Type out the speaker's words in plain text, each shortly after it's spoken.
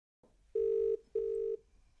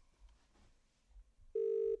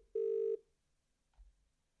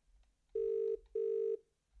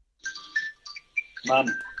Mum.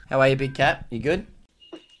 How are you, big cat? You good?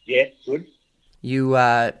 Yeah, good. You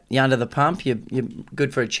under the pump? You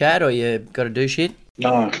good for a chat, or you got to do shit?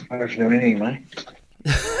 No, I don't have to do anything, mate.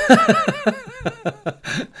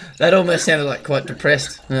 That almost sounded like quite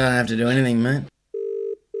depressed. I don't have to do anything, mate.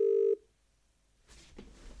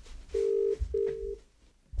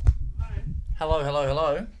 Hello. Is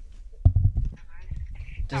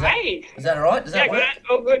that all right? Does that work?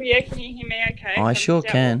 All good. Yeah, can you hear me okay? I sure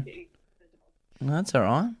can. No, that's all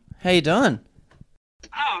right. How you doing?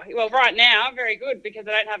 Oh, well, right now, very good, because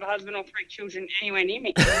I don't have a husband or 3 children anywhere near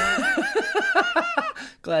me.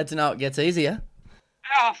 Glad to know it gets easier.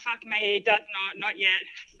 Oh, fuck me, it does not yet.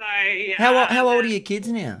 So How old are your kids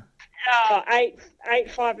now? 8,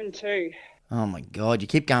 5 and 2. Oh my God, you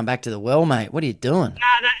keep going back to the well, mate. What are you doing?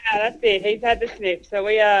 No, that's it. He's had the snip, so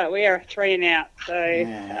we are 3 and out. So,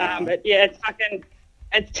 but yeah,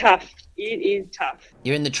 it's tough. It is tough.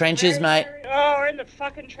 You're in the trenches, mate. We're in the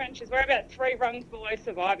fucking trenches. We're about 3 rungs below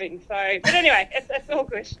surviving. So, but anyway, it's all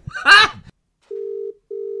good.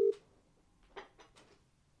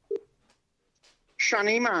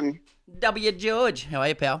 Shunny, man. W. George. How are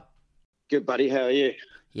you, pal? Good, buddy. How are you?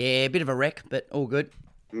 Yeah, a bit of a wreck, but all good.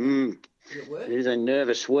 It is a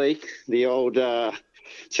nervous week. The old...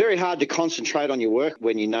 it's very hard to concentrate on your work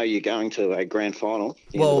when you know you're going to a grand final at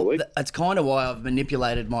the end of the week. That's kind of why I've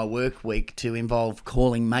manipulated my work week to involve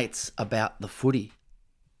calling mates about the footy.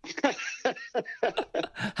 Hey,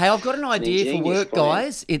 I've got an idea for work,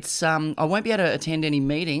 guys. It's I won't be able to attend any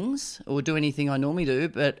meetings or do anything I normally do,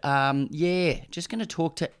 but just going to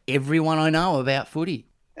talk to everyone I know about footy.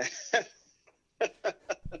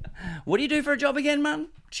 What do you do for a job again, Mum?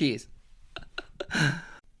 Cheers. It's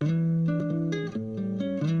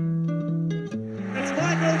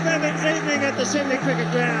Michael Bevan's evening at the Sydney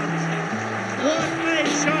Cricket Ground. What a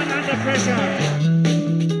shot under pressure.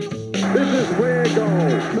 This is where goal,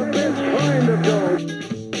 the best kind of goal.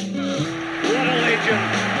 What a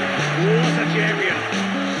legend. What a champion.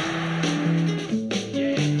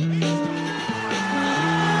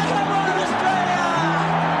 Come on, Australia!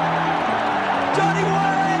 Johnny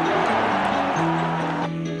Warren!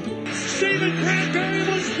 Stephen Cranberry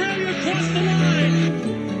will Australia across the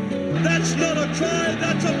line. That's not a try,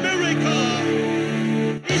 that's a miracle.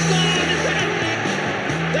 He's got it, it's happening.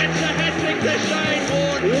 That's a hat-trick to Shane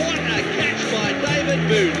Warne. What a catch by David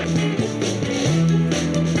Boone.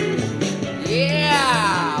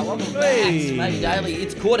 Yeah! Welcome back, Smoky Daily.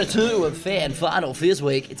 It's quarter 2 of Fan Final Fizz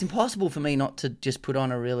Week. It's impossible for me not to just put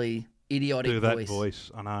on a really idiotic Do that voice.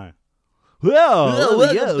 voice, I know.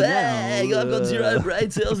 Welcome back. I've got 0 brain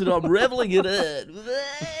cells and I'm reveling in it.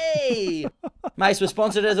 Hey! Mace, we're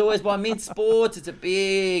sponsored as always by Mint Sports. It's a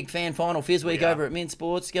big Fan Final Fizz Week over at Mint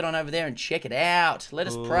Sports. Get on over there and check it out. Let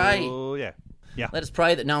us pray. Oh, yeah. Let us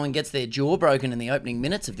pray that no one gets their jaw broken in the opening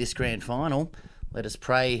minutes of this grand final. Let us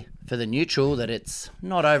pray for the neutral that it's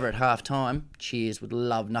not over at half time. Cheers, would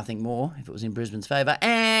love nothing more if it was in Brisbane's favour.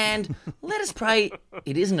 And let us pray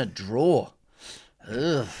it isn't a draw.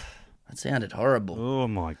 Ugh, that sounded horrible. Oh,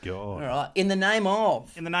 my God. All right, in the name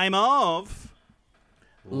of...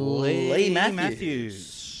 Lee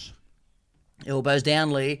Matthews. Elbows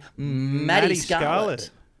down, Lee. Maddie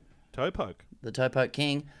Scarlett. Toe poke. The Toe Poke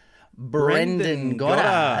King. Brendan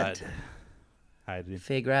Goddard.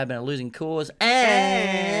 Fair grab and a losing cause.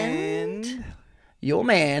 And your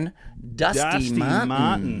man, Dusty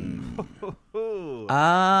Martin.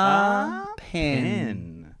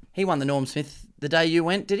 Penn. He won the Norm Smith the day you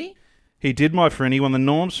went, did he? He did, my friend. He won the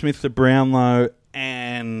Norm Smith, the Brownlow,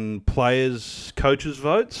 and players' coaches'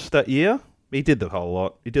 votes that year. He did the whole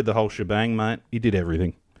lot. He did the whole shebang, mate. He did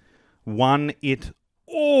everything. Won it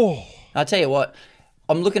all. I'll tell you what,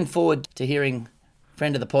 I'm looking forward to hearing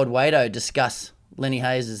friend of the pod, Wado, discuss Lenny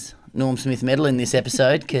Hayes' Norm Smith medal in this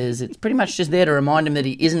episode, because it's pretty much just there to remind him that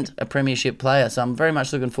he isn't a premiership player. So I'm very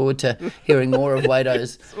much looking forward to hearing more of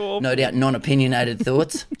Wado's, no doubt, non-opinionated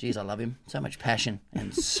thoughts. Jeez, I love him. So much passion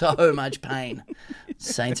and so much pain.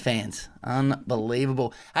 Saints fans.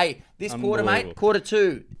 Unbelievable. Hey, this quarter, mate, quarter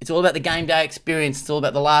 2, it's all about the game day experience. It's all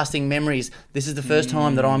about the lasting memories. This is the first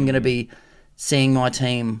time that I'm going to be seeing my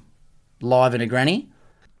team live in a granny.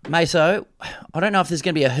 Meso, I don't know if there's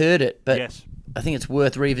going to be a heard it, but yes. I think it's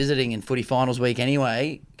worth revisiting in footy finals week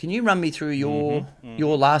anyway. Can you run me through your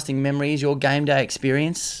lasting memories, your game day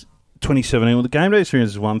experience? 2017, well, the game day experience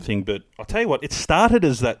is one thing, but I'll tell you what, it started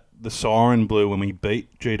as the siren blew when we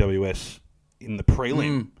beat GWS in the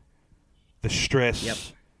prelim. The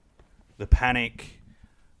stress, the panic,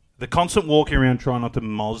 the constant walking around trying not to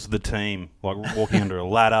moz the team, like walking under a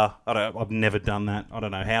ladder. I've never done that. I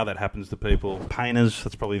don't know how that happens to people. Painters,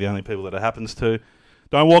 that's probably the only people that it happens to.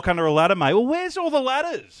 Don't walk under a ladder, mate. Well, where's all the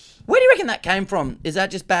ladders? Where do you reckon that came from? Is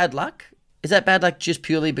that just bad luck? Is that bad luck just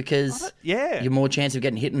purely because Yeah. you're more chance of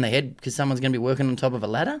getting hit in the head because someone's going to be working on top of a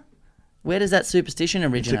ladder? Where does that superstition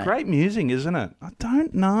originate? It's a great musing, isn't it? I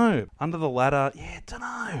don't know. Under the ladder, don't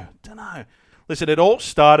know. Listen, it all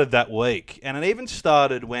started that week, and it even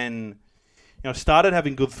started when I started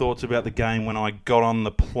having good thoughts about the game when I got on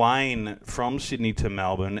the plane from Sydney to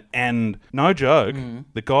Melbourne, and no joke,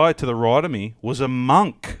 the guy to the right of me was a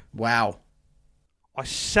monk. Wow. I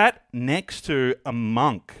sat next to a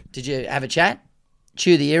monk. Did you have a chat?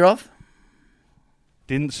 Chew the ear off?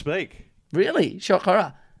 Didn't speak. Really? Shock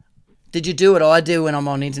horror. Did you do what I do when I'm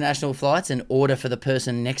on international flights and order for the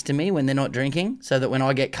person next to me when they're not drinking so that when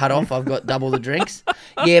I get cut off, I've got double the drinks?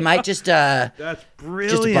 Yeah, mate, just That's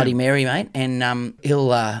brilliant. just a Bloody Mary, mate, and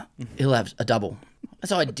he'll have a double.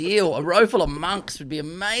 That's ideal. A row full of monks would be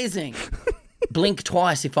amazing. Blink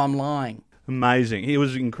twice if I'm lying. Amazing. He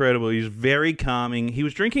was incredible. He was very calming. He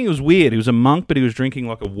was drinking, it was weird. He was a monk, but he was drinking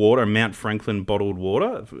like a water, Mount Franklin bottled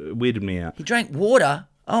water. It weirded me out. He drank water?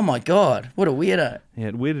 Oh, my God. What a weirdo. Yeah,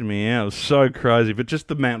 it weirded me out. It was so crazy. But just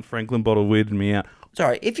the Mount Franklin bottle weirded me out.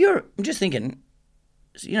 Sorry, I'm just thinking,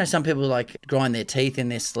 some people like grind their teeth in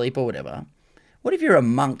their sleep or whatever. What if you're a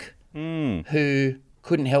monk who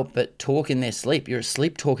couldn't help but talk in their sleep? You're a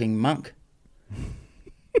sleep-talking monk.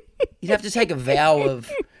 You'd have to take a vow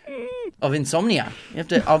of insomnia.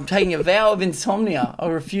 I'm taking a vow of insomnia. I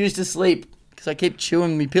refuse to sleep because I keep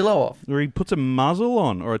chewing my pillow off. Or he puts a muzzle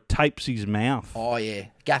on or it tapes his mouth. Oh, yeah.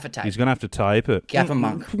 Gaffer tape. He's going to have to tape it. Gaffer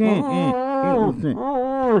monk.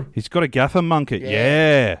 He's got a gaffer monk it.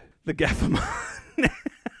 Yeah. The gaffer monk.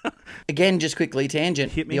 Again, just quickly,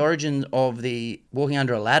 tangent. Hit me. The origin of the walking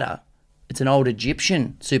under a ladder, it's an old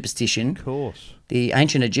Egyptian superstition. Of course. The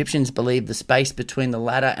ancient Egyptians believed the space between the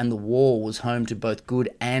ladder and the wall was home to both good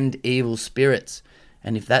and evil spirits.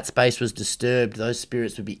 And if that space was disturbed, those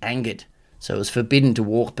spirits would be angered. So it was forbidden to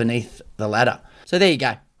walk beneath the ladder. So there you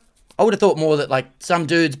go. I would have thought more that like some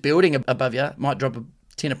dude's building above you might drop a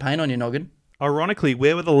tin of paint on your noggin. Ironically,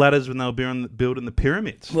 where were the ladders when they were building the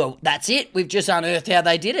pyramids? Well, that's it. We've just unearthed how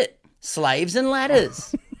they did it. Slaves and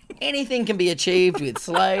ladders. Anything can be achieved with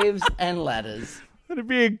slaves and ladders. That'd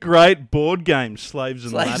be a great board game, Slaves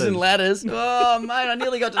and Slaves Ladders. and ladders. Oh, mate, I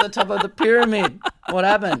nearly got to the top of the pyramid. What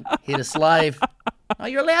happened? Hit a slave. Oh,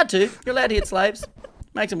 you're allowed to. You're allowed to hit slaves.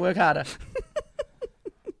 Makes them work harder.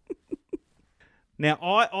 Now,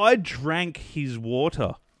 I drank his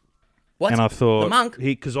water. What? And I thought... The monk?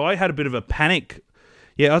 Because I had a bit of a panic.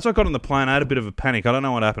 Yeah, as I got on the plane, I had a bit of a panic. I don't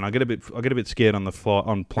know what happened. I get a bit scared on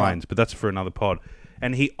on planes, but that's for another pod.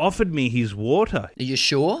 And he offered me his water. Are you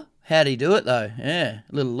sure? How'd he do it, though? Yeah,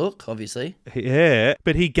 a little look, obviously. Yeah,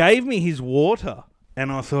 but he gave me his water.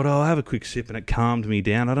 And I thought, I'll have a quick sip, and it calmed me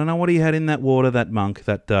down. I don't know what he had in that water, that monk,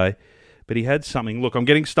 that day. But he had something. Look, I'm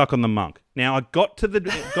getting stuck on the monk. Now, I got to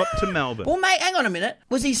Melbourne. Well, mate, hang on a minute.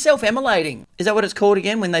 Was he self-immolating? Is that what it's called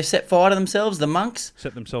again when they set fire to themselves, the monks?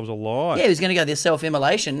 Set themselves alight. Yeah, he was going to go this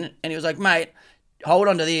self-immolation, and he was like, mate, hold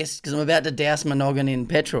on to this because I'm about to douse my noggin in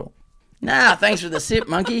petrol. Nah, thanks for the sip,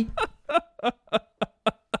 monkey.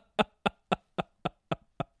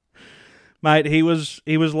 Mate, he was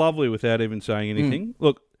lovely without even saying anything.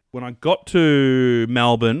 Look, when I got to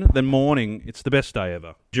Melbourne, the morning, it's the best day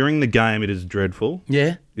ever. During the game, it is dreadful.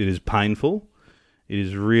 Yeah. It is painful. It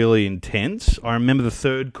is really intense. I remember the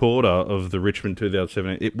third quarter of the Richmond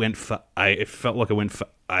 2007. It felt like it went for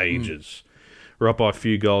ages. We're up by a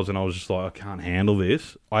few goals, and I was just like, I can't handle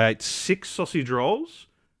this. I ate 6 sausage rolls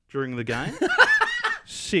during the game.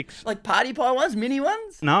 6. Like party pie ones, mini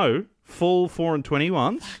ones? No, full 4 and 20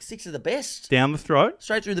 ones. 6 are the best. Down the throat.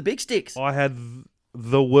 Straight through the big sticks. I had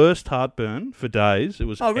the worst heartburn for days. It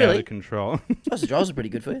was out of control. Sausage rolls are pretty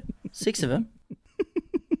good for you. 6 of them.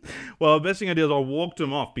 Well, the best thing I did is I walked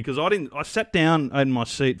them off because I sat down in my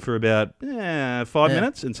seat for about 5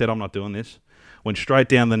 minutes and said, I'm not doing this. Went straight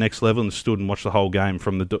down the next level and stood and watched the whole game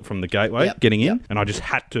from the gateway, getting in. And I just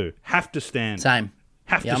have to stand. Same.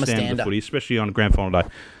 Have I'm to a stand stander. the footy, especially on grand final day.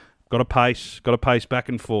 Got to pace back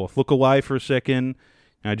and forth. Look away for a second.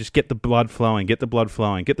 Just get the blood flowing, get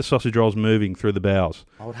the sausage rolls moving through the bowels.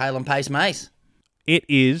 Old Hale and Pace Mace. It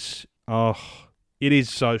is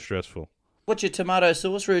so stressful. What's your tomato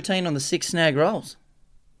sauce routine on the 6 snag rolls?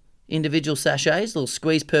 Individual sachets, little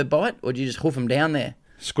squeeze per bite, or do you just hoof them down there?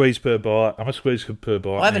 Squeeze per bite. I'm a squeeze per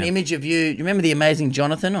bite. I have an image of you. You remember the amazing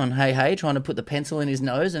Jonathan on Hey Hey trying to put the pencil in his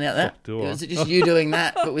nose and out that? It was just you doing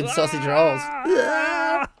that, but with sausage rolls.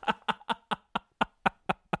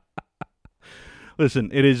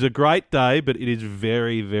 Listen, it is a great day, but it is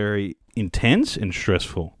very, very intense and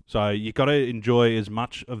stressful. So you got to enjoy as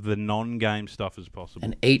much of the non-game stuff as possible.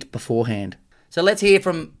 And eat beforehand. So let's hear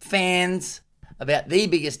from fans about the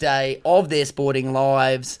biggest day of their sporting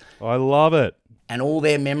lives. I love it. And all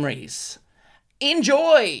their memories.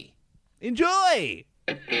 Enjoy! Enjoy!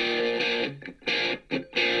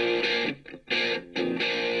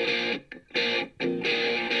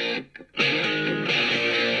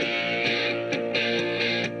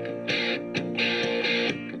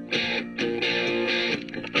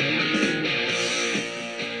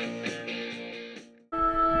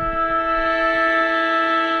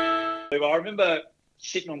 I remember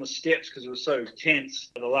sitting on the steps because it was so tense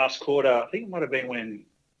in the last quarter. I think it might have been when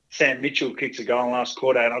Sam Mitchell kicks a goal in the last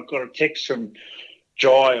quarter, and I got a text from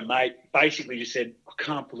Jai, a mate, basically just said, I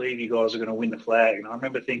can't believe you guys are going to win the flag. And I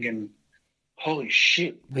remember thinking, holy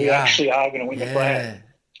shit, we actually are going to win the flag.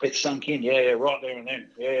 It sunk in, right there and then.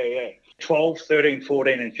 Yeah. 12, 13,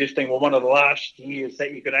 14 and 15 were one of the last years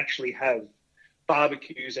that you could actually have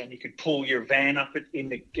barbecues and you could pull your van up in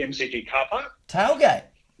the MCG car park. Tailgate?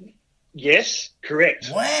 Yes, correct.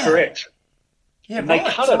 Wow. Correct. Yeah, and they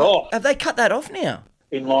cut it off. Have they cut that off now?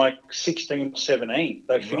 In like 16 or 17.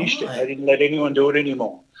 They finished it. They didn't let anyone do it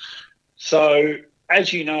anymore. So,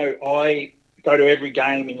 as you know, I go to every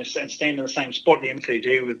game and stand in the same spot in the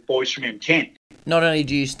MCG with boys from M10. Not only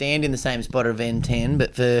do you stand in the same spot of M10,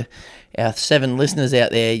 but for our 7 listeners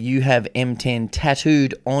out there, you have M10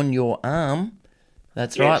 tattooed on your arm.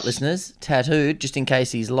 That's right, listeners. Tattooed, just in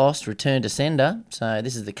case he's lost, return to sender. So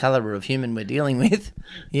this is the calibre of human we're dealing with.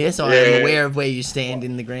 Yes, I am aware of where you stand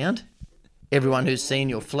in the ground. Everyone who's seen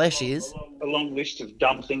your flesh is. A long list of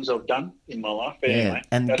dumb things I've done in my life. But anyway,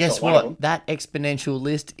 and guess what? That exponential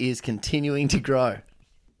list is continuing to grow.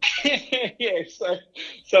 So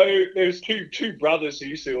there's two brothers who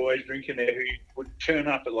used to always drink in there who would turn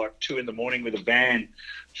up at like 2 a.m. with a van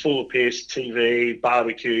full of piss, TV,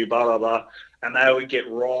 barbecue, blah, blah, blah. And they would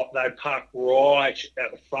they'd park right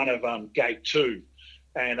at the front of gate 2.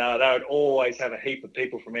 And they would always have a heap of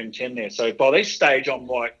people from M10 there. So by this stage, I'm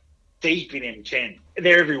like deep in M10.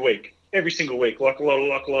 They're every single week, like a lot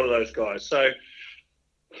of those guys. So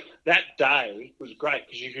that day was great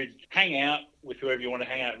because you could hang out with whoever you want to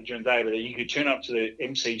hang out with during the day, but then you could turn up to the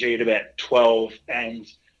MCG at about 12 and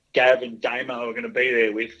Gav and Damo are going to be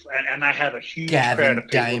there with, and they have a huge crowd of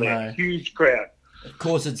people there. Huge crowd. Of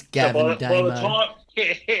course it's Gavin and Damo. By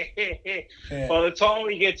the time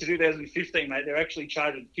we get to 2015, mate, they're actually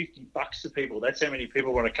charging $50 to people. That's how many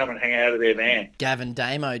people want to come and hang out of their van. Gavin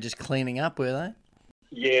Damo just cleaning up, were they?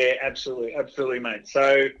 Yeah, absolutely, mate.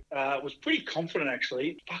 So was pretty confident,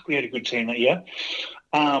 actually. Fuck, we had a good team that year.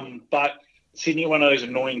 But Sydney, one of those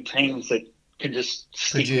annoying teams that can just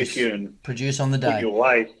stick with you and produce on the day. Put you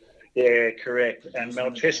away. Yeah, correct. And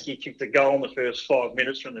Malcheski kicked a goal in the first 5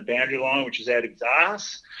 minutes from the boundary line, which is out of his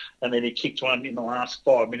arse. And then he kicked one in the last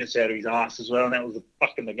 5 minutes out of his arse as well, and that was the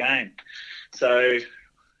fuck in the game. So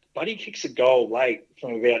Buddy kicks a goal late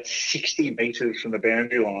from about 60 metres from the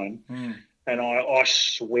boundary line. And I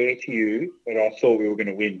swear to you that I thought we were going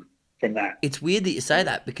to win from that. It's weird that you say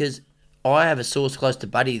that because I have a source close to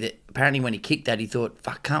Buddy that apparently when he kicked that, he thought,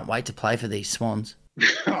 fuck, can't wait to play for these Swans.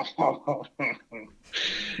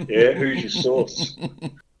 Yeah, who's your source?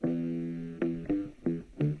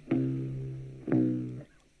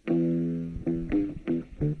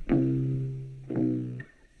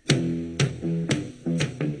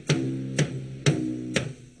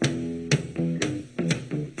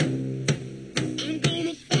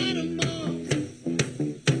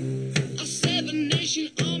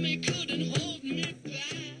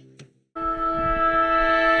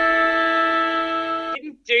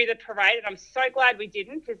 The parade, and I'm so glad we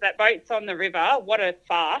didn't because that boat's on the river. What a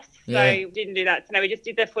farce. So we didn't do that. So no, we just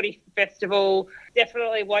did the footy festival.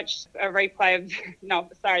 Definitely watched a replay of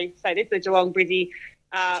the Geelong Brizzy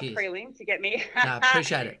prelim to get me. No,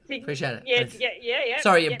 appreciate it. Yeah.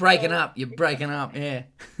 Sorry, you're breaking up. Yeah.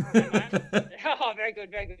 Oh, very good.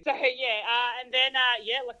 So and then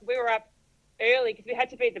look, we were up early because we had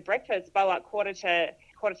to be at the breakfast by like quarter to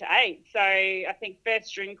 8. So I think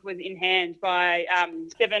first drink was in hand by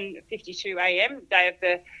 7:52 a.m. day of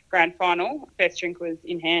the grand final. First drink was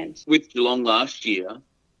in hand. With Geelong last year,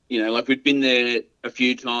 we'd been there a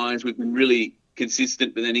few times. We've been really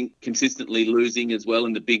consistent, but then consistently losing as well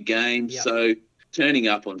in the big games. Yep. So turning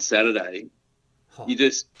up on Saturday, you're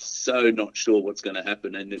just so not sure what's going to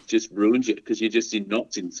happen, and it just ruins you because you're just in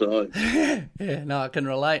knots inside. Yeah, no, I can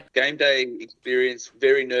relate. Game day experience,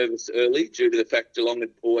 very nervous early due to the fact Geelong had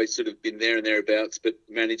always sort of been there and thereabouts, but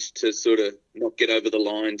managed to sort of not get over the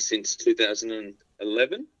line since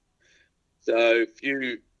 2011. So So a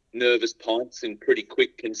few nervous pints and pretty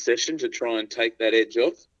quick concession to try and take that edge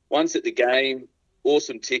off. Once at the game,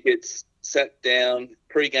 awesome tickets, sat down,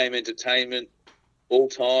 pre-game entertainment, all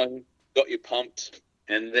time, got you pumped.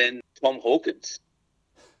 And then Tom Hawkins,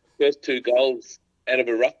 first 2 goals out of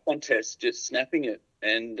a ruck contest, just snapping it.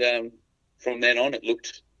 And from then on, it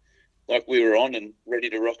looked like we were on and ready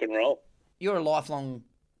to rock and roll. You're a lifelong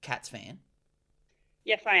Cats fan.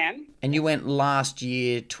 Yes, I am. And you went last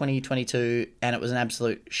year, 2022, and it was an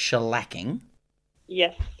absolute shellacking.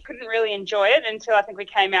 Yes. Couldn't really enjoy it until I think we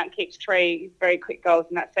came out and kicked 3 very quick goals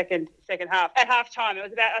in that second half. At half time, it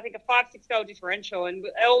was about, I think, a 5-6 goal differential, and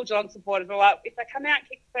all Geelong supporters were like, if they come out and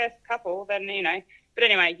kick the first couple, then, you know. But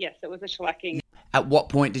anyway, yes, it was a shellacking. At what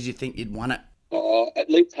point did you think you'd won it? At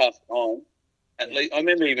least half time. At least, I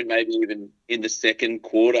remember even in the second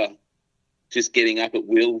quarter, just getting up at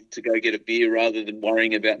will to go get a beer rather than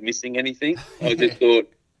worrying about missing anything. I just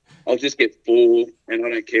thought, I'll just get 4 and I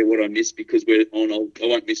don't care what I miss because we're on. I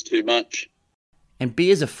won't miss too much. And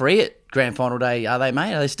beers are free at Grand Final Day, are they,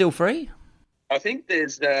 mate? Are they still free? I think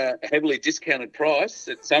there's a heavily discounted price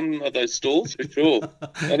at some of those stalls for sure.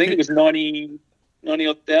 I think it was 90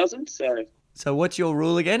 odd thousand. So what's your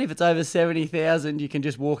rule again? If it's over 70,000, you can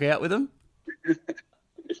just walk out with them?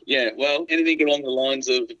 Yeah, well, anything along the lines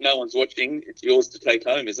of if no one's watching, it's yours to take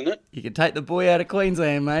home, isn't it? You can take the boy out of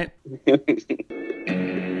Queensland, mate.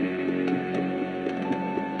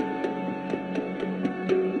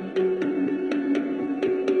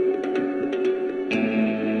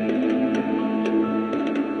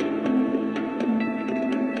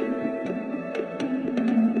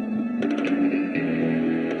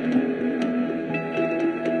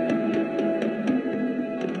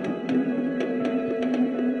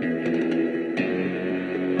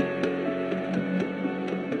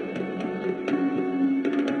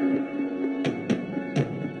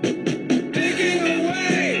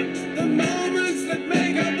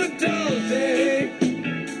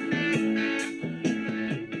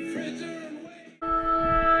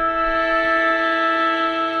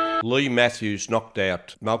 Lee Matthews knocked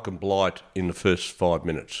out Malcolm Blight in the first 5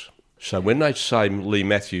 minutes. So when they say Lee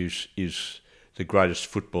Matthews is the greatest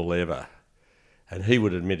footballer ever, and he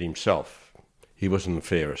would admit himself, he wasn't the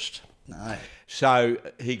fairest. No. So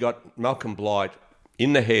he got Malcolm Blight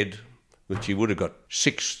in the head, which he would have got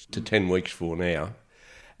 6 to 10 weeks for now.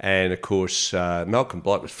 And, of course, Malcolm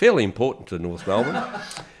Blight was fairly important to North Melbourne.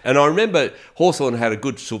 And I remember Hawthorn had a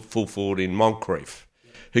good full forward in Moncrief,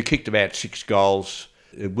 who kicked about 6 goals.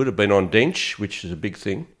 It would have been on Dench, which is a big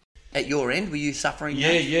thing. At your end, were you suffering?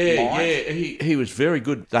 Yeah. He was very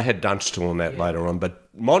good. They had Dunstall on that later on, but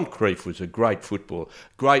Moncrief was a great footballer,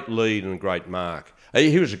 great lead and a great mark.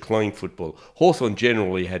 He was a clean footballer. Hawthorn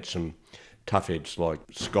generally had some tough heads like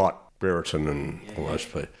Scott, Brereton and all those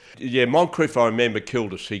people. Yeah, Moncrief, I remember,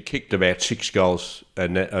 killed us. He kicked about 6 goals,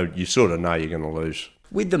 and you sort of know you're going to lose.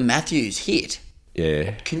 With the Matthews hit...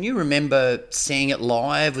 Yeah. Can you remember seeing it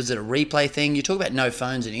live? Was it a replay thing? You talk about no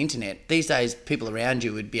phones and internet. These days, people around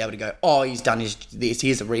you would be able to go, oh, he's done this,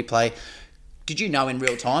 here's a replay. Did you know in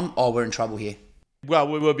real time, oh, we're in trouble here? Well,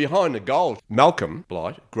 we were behind the goal. Malcolm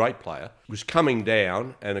Blight, great player, was coming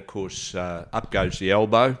down, and of course, up goes the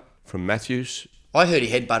elbow from Matthews. I heard he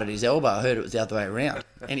headbutted his elbow. I heard it was the other way around.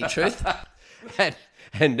 Any truth?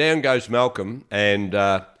 and down goes Malcolm, and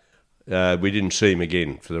we didn't see him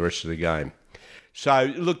again for the rest of the game.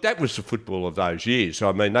 So, look, that was the football of those years.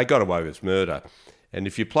 I mean, they got away with murder. And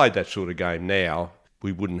if you played that sort of game now,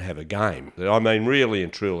 we wouldn't have a game. I mean, really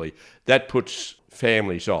and truly, that puts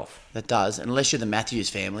families off. That does, unless you're the Matthews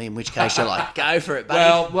family, in which case you're like, go for it,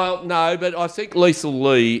 buddy. Well, no, but I think Lethal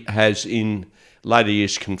Lee has in later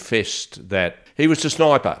years confessed that he was a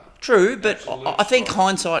sniper. True, but I think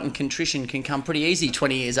hindsight and contrition can come pretty easy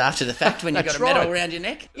 20 years after the fact when you've got a medal around your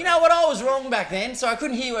neck. You know what? I was wrong back then, so I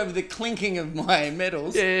couldn't hear you over the clinking of my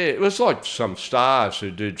medals. Yeah, it was like some stars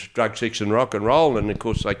who do drug, sex and rock and roll, and of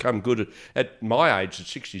course they come good at my age, the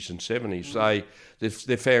 60s and 70s.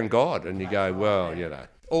 They found God, and you go, well, you know.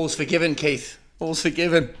 All's forgiven, Keith. All's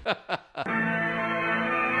forgiven.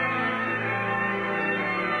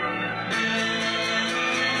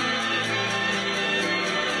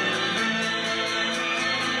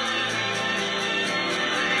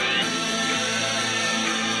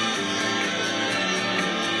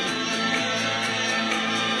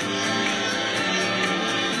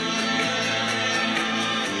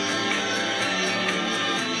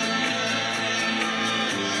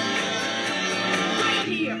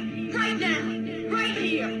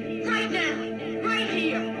 Right now.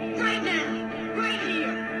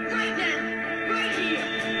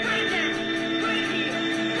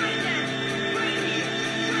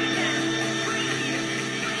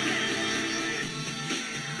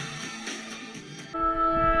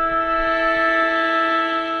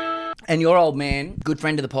 And your old man, good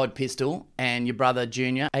friend of the pod, Pistol, and your brother,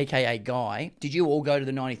 Junior, a.k.a. Guy, did you all go to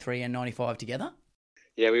the 93 and 95 together?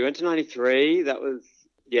 Yeah, we went to 93. That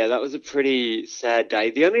was a pretty sad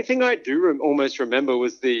day. The only thing I do almost remember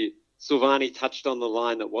was the Silvani touched on the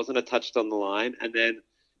line that wasn't a touched on the line, and then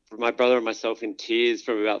my brother and myself in tears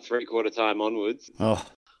from about three-quarter time onwards. Oh.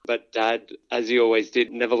 But Dad, as he always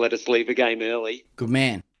did, never let us leave a game early. Good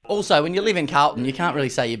man. Also, when you live in Carlton, you can't really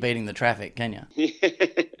say you're beating the traffic, can you?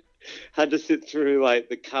 Yeah. Had to sit through, like,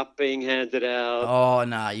 the cup being handed out. Oh,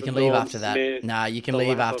 no, you can leave after that. No, you can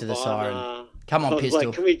leave after the siren. Come on,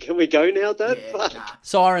 Pistol. Like, can we go now, Dad? Yeah, nah.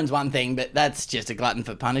 Siren's one thing, but that's just a glutton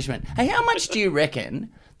for punishment. Hey, how much do you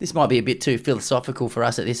reckon, this might be a bit too philosophical for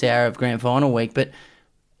us at this hour of grand final week, but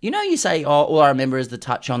you know you say, oh, all I remember is the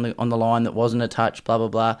touch on the line that wasn't a touch, blah, blah,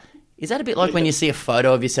 blah. Is that a bit like when you see a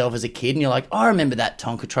photo of yourself as a kid and you're like, I remember that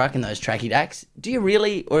Tonka truck and those tracky dacks? Do you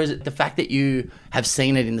really, or is it the fact that you have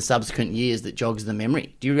seen it in the subsequent years that jogs the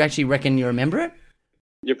memory? Do you actually reckon you remember it?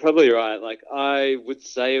 You're probably right. Like, I would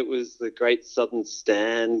say it was the Great Southern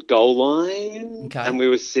Stand goal line. Okay. And we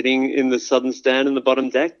were sitting in the Southern Stand in the bottom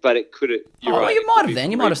deck, but it could have... Well, you might have then.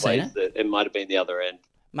 You might have seen it. It might have been the other end.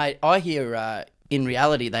 Mate, I hear in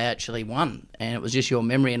reality they actually won, and it was just your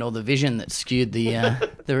memory and all the vision that skewed the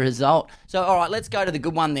the result. So, all right, let's go to the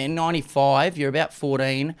good one then. 95, you're about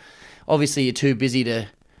 14. Obviously, you're too busy to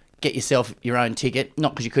get yourself your own ticket,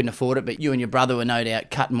 not because you couldn't afford it, but you and your brother were no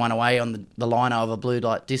doubt cutting one away on the lino of a blue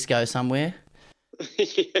light disco somewhere.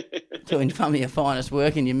 Yeah. Doing some of your finest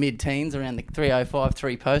work in your mid-teens around the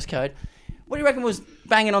 3053 postcode. What do you reckon was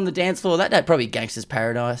banging on the dance floor? That probably Gangster's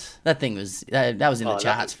Paradise. That thing was, that was in the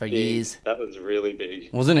charts for years. That was really big.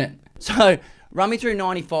 Wasn't it? So, run me through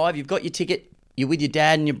 95. You've got your ticket. You're with your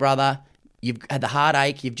dad and your brother. You've had the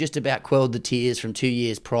heartache. You've just about quelled the tears from 2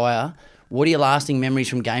 years prior. What are your lasting memories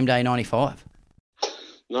from game day 95?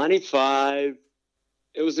 95,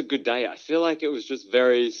 it was a good day. I feel like it was just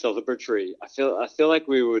very celebratory. I feel like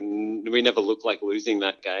we never looked like losing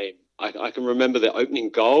that game. I can remember the opening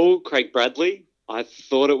goal, Craig Bradley. I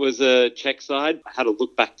thought it was a check side. I had a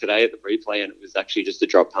look back today at the replay and it was actually just a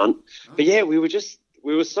drop punt. But yeah, we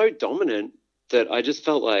were so dominant that I just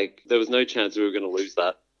felt like there was no chance we were going to lose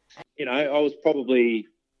that. You know, I was probably,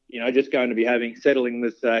 just going to be settling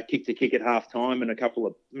this kick to kick at half time and a couple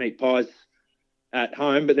of meat pies at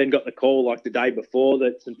home, but then got the call like the day before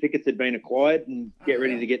that some tickets had been acquired and get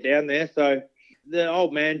ready to get down there. So the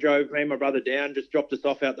old man drove me and my brother down, just dropped us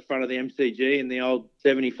off out the front of the MCG in the old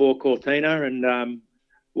 74 Cortina, and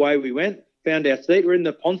away we went. Found our seat. We're in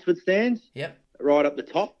the Ponsford stand, right up the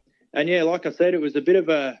top. And, yeah, like I said, it was a bit of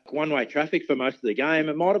a one-way traffic for most of the game.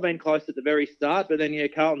 It might have been close at the very start, but then,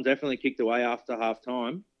 Carlton definitely kicked away after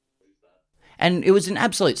half-time. And it was an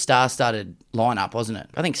absolute star-studded lineup, wasn't it?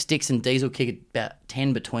 I think Sticks and Diesel kicked about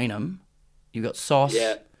 10 between them. You've got Sauce.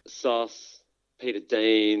 Yeah, Sauce, Peter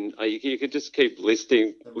Dean. You could just keep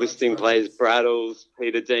listing players. Braddles,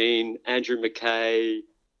 Peter Dean, Andrew McKay.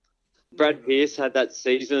 Brad Pearce had that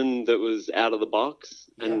season that was out of the box,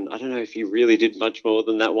 and I don't know if he really did much more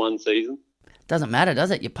than that one season. Doesn't matter,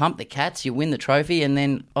 does it? You pump the Cats, you win the trophy, and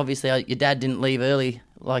then obviously your dad didn't leave early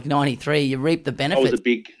like 93. You reap the benefits. I was a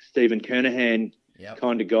big Stephen Kernahan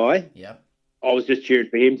kind of guy. Yep. I was just cheering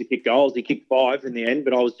for him to kick goals. He kicked 5 in the end,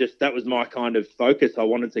 but that was my kind of focus. I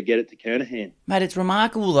wanted to get it to Kernahan. Mate, it's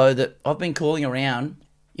remarkable, though, that I've been calling around.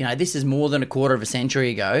 This is more than a quarter of a century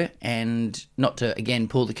ago, and not to, again,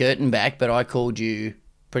 pull the curtain back, but I called you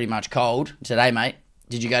pretty much cold. I said, hey, mate,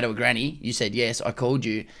 did you go to a granny? You said, yes, I called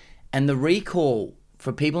you. And the recall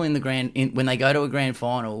for people in when they go to a grand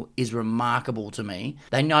final is remarkable to me.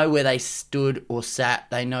 They know where they stood or sat.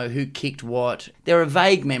 They know who kicked what. There are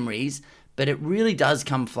vague memories, but it really does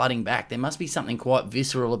come flooding back. There must be something quite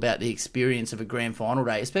visceral about the experience of a grand final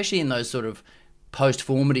day, especially in those sort of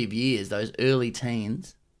post-formative years, those early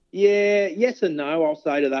teens. Yeah, yes and no, I'll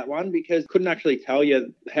say to that one, because couldn't actually tell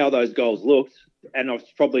you how those goals looked. And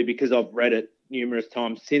it's probably because I've read it numerous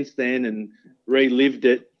times since then and relived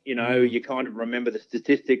it. You kind of remember the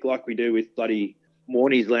statistic like we do with bloody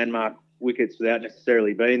Warnie's landmark wickets without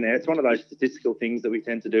necessarily being there. It's one of those statistical things that we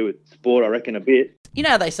tend to do with sport, I reckon, a bit. You know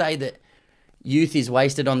how they say that youth is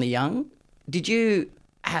wasted on the young? Did you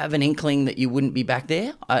have an inkling that you wouldn't be back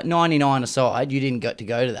there? 99 aside, you didn't get to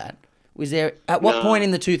go to that. Was there, at what point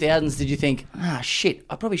in the 2000s did you think, shit,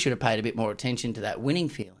 I probably should have paid a bit more attention to that winning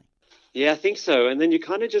feeling? Yeah, I think so. And then you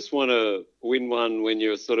kind of just want to win one when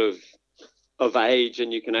you're sort of age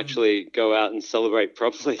and you can actually go out and celebrate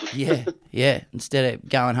properly. Yeah. Instead of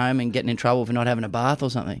going home and getting in trouble for not having a bath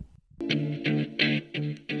or something. Look,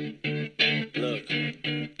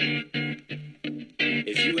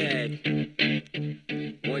 if you had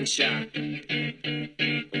one shot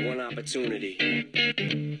opportunity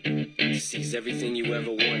to seize everything you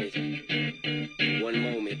ever wanted. One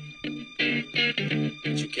moment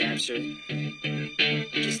that you captured,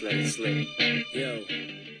 just let it slip. Yo.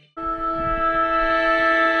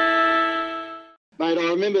 Mate, I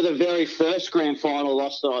remember the very first grand final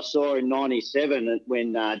loss that I saw in '97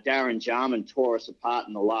 when Darren Jarman tore us apart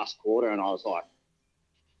in the last quarter, and I was like,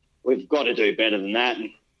 we've got to do better than that. And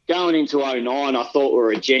going into '09, I thought we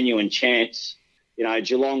were a genuine chance. You know,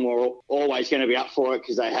 Geelong were always going to be up for it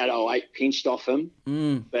because they had '08 pinched off them.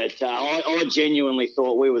 But I genuinely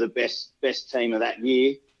thought we were the best team of that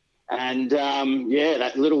year. And,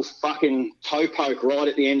 that little fucking toe poke right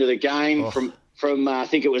at the end of the game from I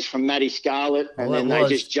think it was from Matty Scarlett, and then they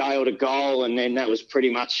just jailed a goal, and then that was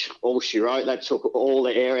pretty much all she wrote. That took all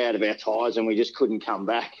the air out of our tyres, and we just couldn't come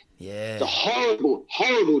back. Yeah. It's a horrible,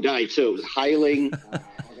 horrible day too. It was hailing.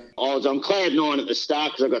 I was on cloud nine at the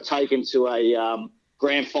start because I got taken to a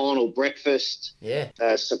grand final breakfast. Yeah.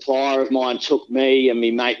 A supplier of mine took me and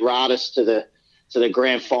my mate Radis to the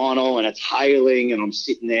grand final, and it's hailing, and I'm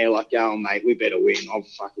sitting there like going, mate, we better win. I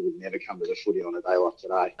fucking would never come to the footy on a day like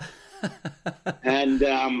today. And,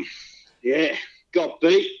 got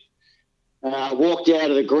beat. Walked out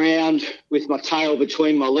of the ground with my tail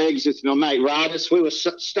between my legs with my mate Radis. We were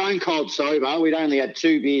stone cold sober. We'd only had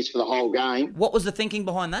 2 beers for the whole game. What was the thinking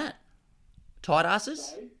behind that? Tight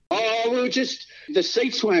asses? Oh, we were just, the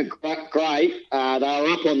seats weren't great. They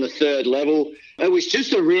were up on the 3rd level. It was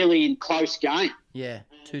just a really close game. Yeah,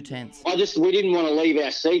 2 tenths. We didn't want to leave our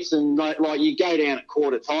seats, and like you go down at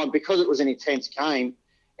quarter time because it was an intense game.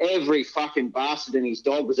 Every fucking bastard and his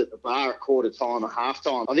dog was at the bar at quarter time or half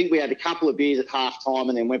time. I think we had a couple of beers at half time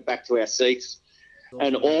and then went back to our seats.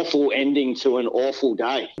 An awful ending to an awful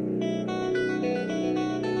day.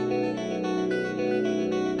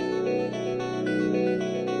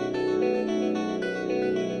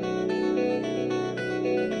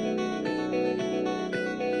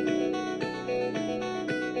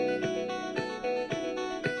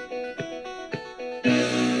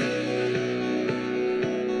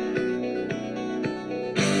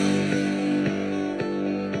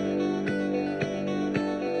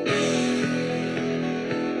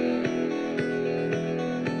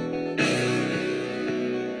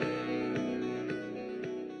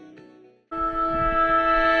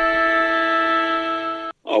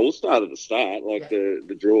 We'll start at the start.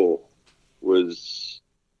 The draw was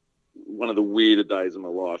one of the weirder days of my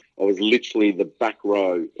life. I was literally the back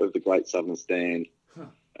row of the Great Southern Stand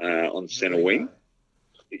on centre wing.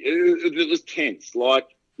 It was tense. Like,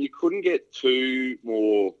 you couldn't get 2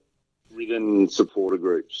 more ridden supporter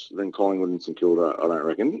groups than Collingwood and St Kilda, I don't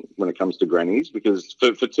reckon, when it comes to grannies, because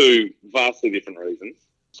for 2 vastly different reasons.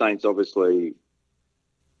 Saints, obviously,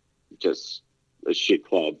 just a shit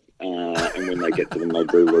club. And when they get to them, they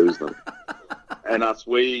do lose them. And us,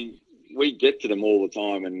 we get to them all the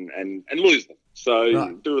time and lose them.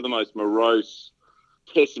 So 2 of the most morose,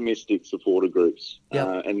 pessimistic supporter groups.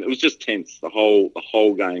 Yep. And it was just tense. The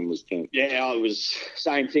whole game was tense. Yeah, it was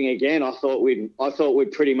same thing again. I thought we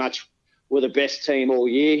pretty much were the best team all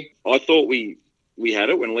year. I thought we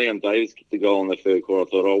had it when Liam Davis kicked the goal in the 3rd quarter.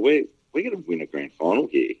 I thought, we're going to win a grand final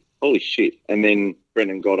here. Holy shit. And then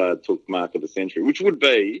Brendan Goddard took mark of the century, which would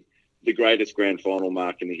be the greatest grand final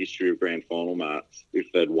mark in the history of grand final marks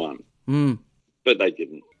if they'd won. But they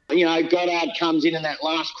didn't. You know, Goddard comes in that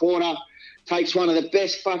last quarter, takes one of the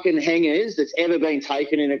best fucking hangers that's ever been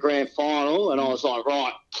taken in a grand final, and I was like,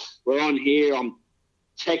 right, we're on here. I'm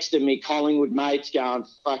texting me Collingwood mates going,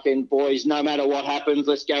 fucking boys, no matter what happens,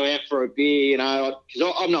 let's go out for a beer, you know,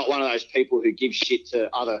 because I'm not one of those people who give shit to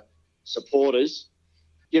other supporters.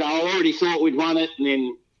 You know, I already thought we'd won it, and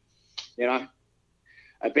then, you know,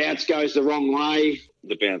 a bounce goes the wrong way.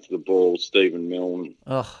 The bounce of the ball, Stephen Milne.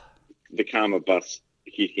 The karma bus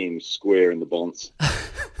hit him square in the bonds.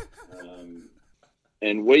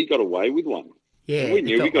 And we got away with one. Yeah. And we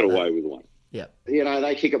knew we got away with one. Yeah. You know,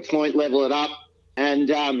 they kick a point, level it up. And,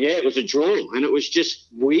 it was a draw. And it was just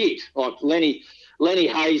weird. Like, Lenny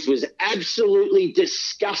Hayes was absolutely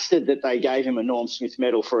disgusted that they gave him a Norm Smith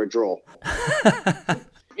medal for a draw.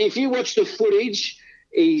 If you watch the footage,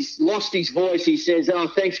 he's lost his voice. He says,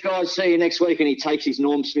 thanks, guys. See you next week. And he takes his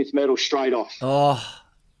Norm Smith medal straight off. Oh,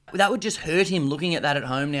 that would just hurt him looking at that at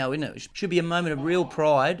home now, wouldn't it? It should be a moment of real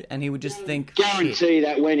pride, and he would just think, guarantee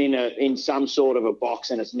that went in some sort of a box,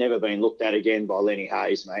 and it's never been looked at again by Lenny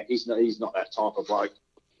Hayes, mate. He's not that type of bloke.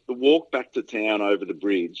 The walk back to town over the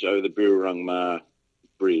bridge, over the Birrarungma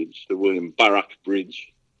Bridge, the William Burruck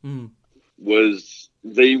Bridge, was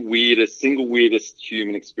the single weirdest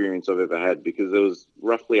human experience I've ever had, because there was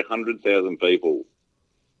roughly 100,000 people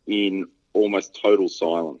in almost total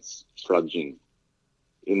silence, trudging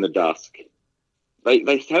in the dusk.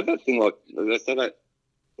 They have that thing like they say that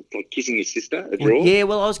it's like kissing your sister. A draw. Yeah,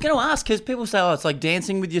 well, I was going to ask because people say, "Oh, it's like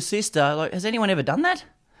dancing with your sister." Like, has anyone ever done that?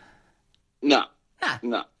 No.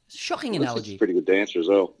 No. Shocking analogy. She's a pretty good dancer as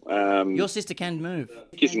well. Your sister can move.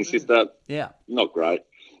 Kissing sister. Yeah. Not great.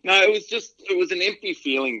 No, it was an empty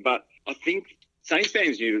feeling, but I think Saints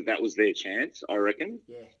fans knew that was their chance, I reckon.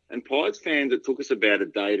 Yeah. And Pies fans, it took us about a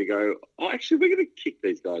day to go, actually, we're going to kick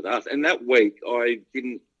these guys' ass. And that week, I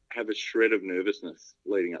didn't have a shred of nervousness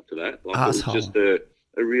leading up to that. Like, Asshole. it was just a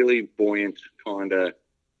really buoyant kind of,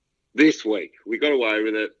 this week, we got away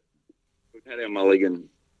with it. We've had our mulligan.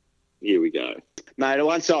 Here we go. Mate,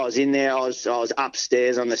 once I was in there, I was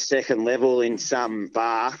upstairs on the second level in some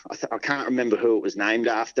bar. I can't remember who it was named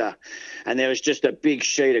after. And there was just a big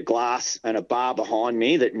sheet of glass and a bar behind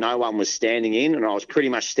me that no one was standing in. And I was pretty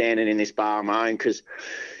much standing in this bar on my own because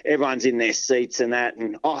everyone's in their seats and that.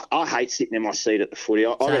 And I hate sitting in my seat at the footy.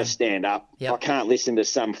 I got to stand up. Yep. I can't listen to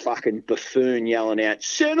some fucking buffoon yelling out,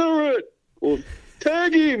 "Centre it!" or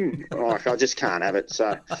 "Tag him!" Like, I just can't have it.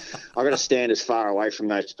 So I've got to stand as far away from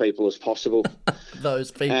those people as possible.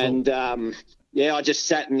 Those people. And, I just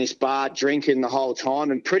sat in this bar drinking the whole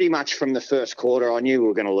time. And pretty much from the first quarter, I knew we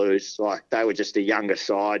were going to lose. Like, they were just a younger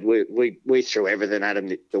side. We threw everything at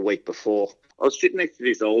them the week before. I was sitting next to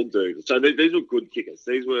this old dude. So these were good kickers.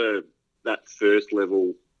 These were that first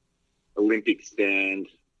level Olympic stand,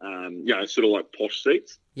 sort of like posh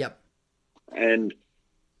seats. Yep. And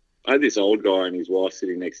I had this old guy and his wife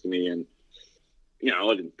sitting next to me, and,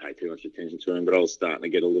 I didn't pay too much attention to him, but I was starting to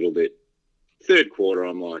get a little bit. Third quarter,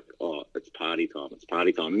 I'm like, it's party time. It's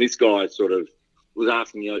party time. And this guy sort of was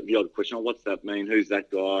asking the odd question, what's that mean? Who's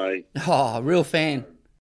that guy? Oh, real fan.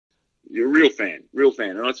 You're a real fan.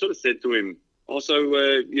 And I sort of said to him, so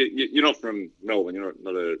you're not from Melbourne. You're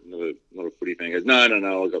not a footy fan. He goes, no,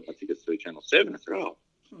 I got my tickets through Channel 7. I said,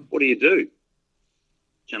 what do you do?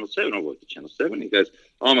 Channel 7. I worked at Channel 7. He goes,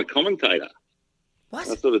 I'm a commentator. What?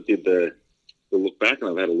 I sort of did the look back, and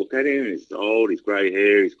I've had a look at him. He's old, he's grey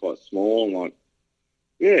hair, he's quite small. I'm like,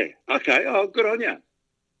 yeah, okay, good on you.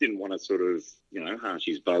 Didn't want to sort of, harsh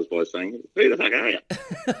his buzz by saying, who the fuck are you?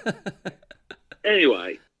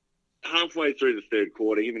 Anyway, halfway through the third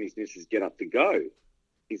quarter, even his missus get up to go.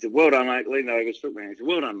 He said, well done, mate. Leaned over, shook my hand. He said,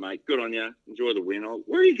 well done, mate. Good on you. Enjoy the win.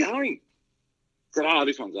 Where are you going? I said,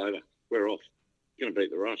 this one's over. We're off. Going to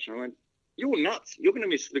beat the rush. I went, you're nuts. You're going to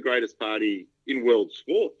miss the greatest party in world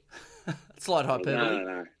sport. Slight hyperbole.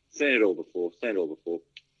 No. Seen it all before.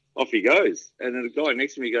 Off he goes. And then the guy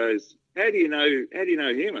next to me goes, how do you know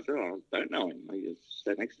him? I said, I don't know him. He just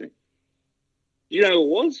sat next to me. Do you know who it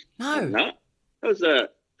was? No. No. That was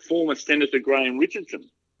former Senator Graham Richardson,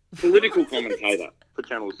 political commentator for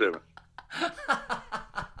Channel 7.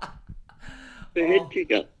 The head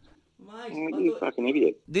kicker. Mate, you fucking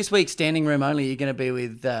idiot. This week's standing room only, you're going to be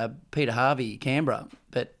with Peter Harvey, Canberra,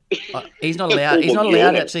 but he's not allowed. He's not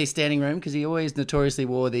allowed actually standing room because he always notoriously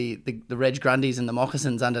wore the Reg Grundys and the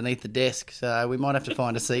moccasins underneath the desk. So we might have to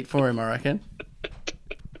find a seat for him, I reckon.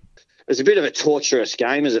 It was a bit of a torturous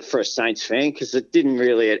game, is it, for a Saints fan? Because it didn't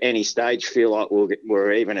really at any stage feel like we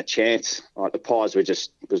were even a chance. Like, the Pies was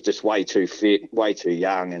just way too fit, way too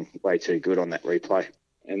young, and way too good on that replay.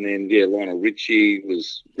 And then, Lionel Richie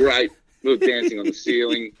was great. We were dancing on the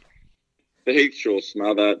ceiling. The Heath Shaw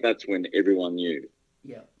smother, that's when everyone knew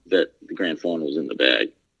that the grand final was in the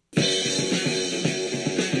bag.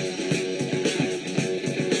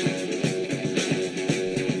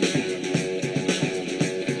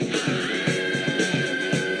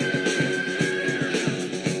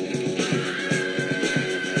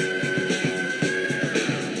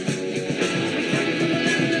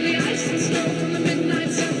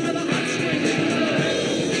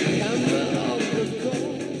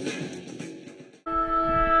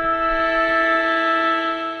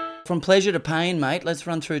 From pleasure to pain, mate, let's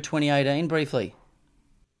run through 2018 briefly.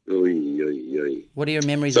 What are your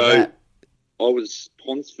memories of that? I was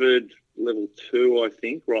Ponsford level 2, I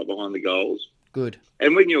think, right behind the goals. Good.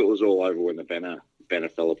 And we knew it was all over when the banner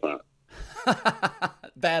fell apart.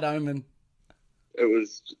 Bad omen. It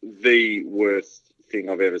was the worst thing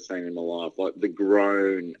I've ever seen in my life. Like, the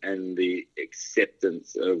groan and the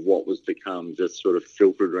acceptance of what was to come just sort of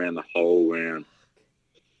filtered around the whole round.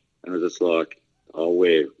 And it was just like,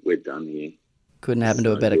 we're done here. Couldn't happen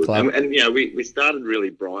to a better club. And we started really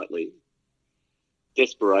brightly.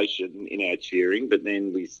 Desperation in our cheering, but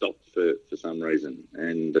then we stopped for some reason.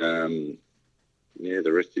 And,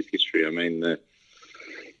 the rest is history. I mean,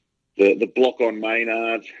 the block on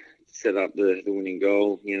Maynard set up the winning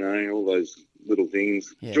goal, all those little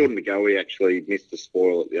things. Yeah. Jordan McGoey actually missed a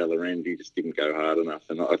spoil at the other end. He just didn't go hard enough,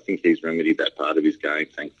 and I think he's remedied that part of his game,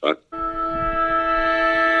 thank fuck.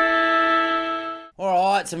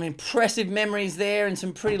 All right, some impressive memories there and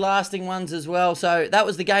some pretty lasting ones as well. So that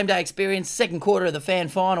was the game day experience, second quarter of the fan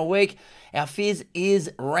final week. Our Fizz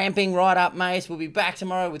is ramping right up, mate. We'll be back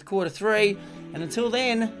tomorrow with quarter 3. And until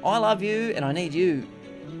then, I love you and I need you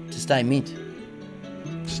to stay mint.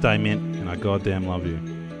 Stay mint, and I goddamn love you.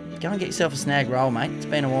 Go and get yourself a snag roll, mate. It's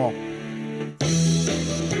been a while.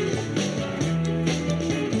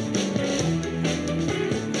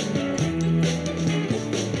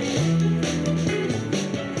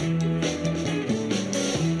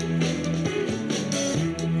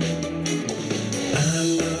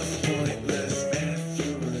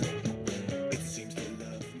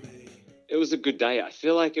 It was a good day. I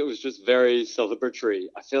feel like it was just very celebratory.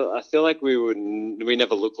 I feel like we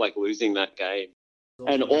never looked like losing that game.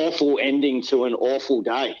 An awful ending to an awful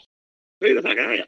day. Who the fuck are you?